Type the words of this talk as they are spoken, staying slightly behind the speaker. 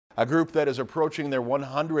A group that is approaching their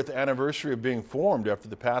 100th anniversary of being formed after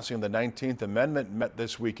the passing of the 19th Amendment met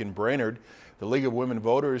this week in Brainerd. The League of Women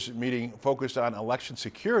Voters meeting focused on election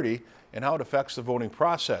security and how it affects the voting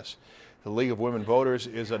process. The League of Women Voters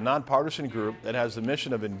is a nonpartisan group that has the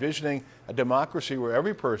mission of envisioning a democracy where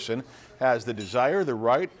every person has the desire, the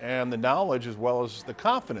right, and the knowledge as well as the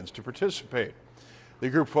confidence to participate.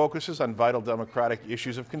 The group focuses on vital democratic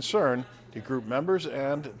issues of concern to group members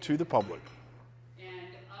and to the public.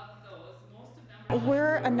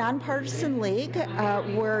 We're a nonpartisan league.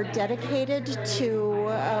 We're dedicated to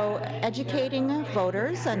educating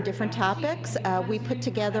voters on different topics. We put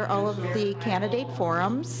together all of the candidate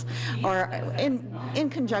forums or in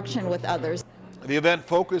conjunction with others. The event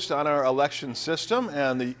focused on our election system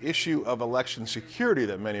and the issue of election security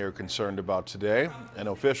that many are concerned about today. An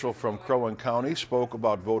official from Crow Wing County spoke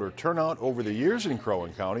about voter turnout over the years in Crow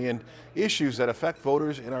Wing County and issues that affect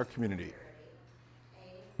voters in our community.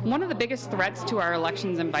 One of the biggest threats to our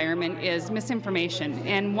elections environment is misinformation,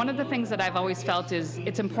 and one of the things that I've always felt is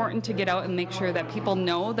it's important to get out and make sure that people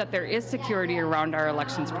know that there is security around our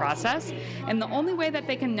elections process, and the only way that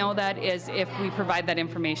they can know that is if we provide that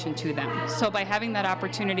information to them. So by having that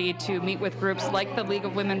opportunity to meet with groups like the League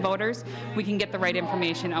of Women Voters, we can get the right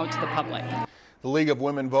information out to the public. The League of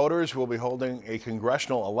Women Voters will be holding a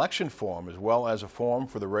congressional election forum as well as a forum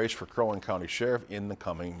for the race for Crow Wing County Sheriff in the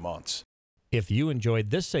coming months. If you enjoyed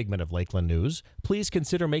this segment of Lakeland News, please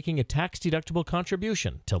consider making a tax-deductible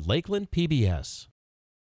contribution to Lakeland PBS.